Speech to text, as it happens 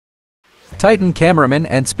Titan cameraman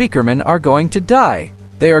and speakerman are going to die.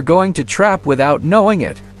 They are going to trap without knowing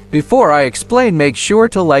it. Before I explain, make sure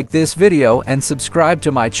to like this video and subscribe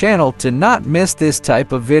to my channel to not miss this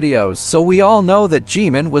type of videos. So we all know that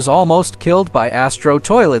Jimin was almost killed by Astro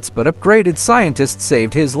Toilets, but upgraded scientists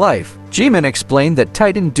saved his life. Jimin explained that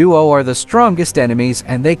Titan Duo are the strongest enemies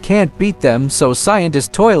and they can't beat them, so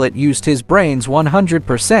Scientist Toilet used his brains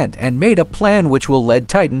 100% and made a plan which will lead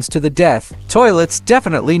Titans to the death. Toilets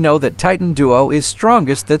definitely know that Titan Duo is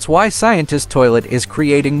strongest, that's why Scientist Toilet is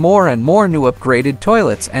creating more and more new upgraded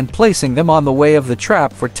toilets and placing them on the way of the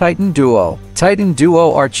trap for Titan Duo. Titan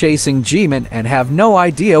Duo are chasing Jimin and have no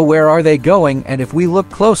idea where are they going, and if we look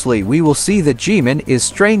closely we will see that Jimin is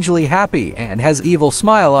strangely happy and has evil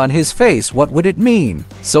smile on his face. What would it mean?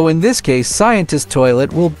 So in this case, Scientist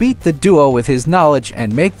Toilet will beat the duo with his knowledge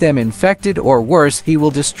and make them infected, or worse, he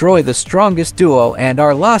will destroy the strongest duo and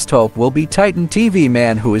our lost hope will be Titan TV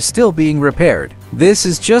Man, who is still being repaired. This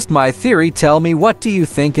is just my theory. Tell me, what do you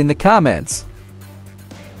think in the comments?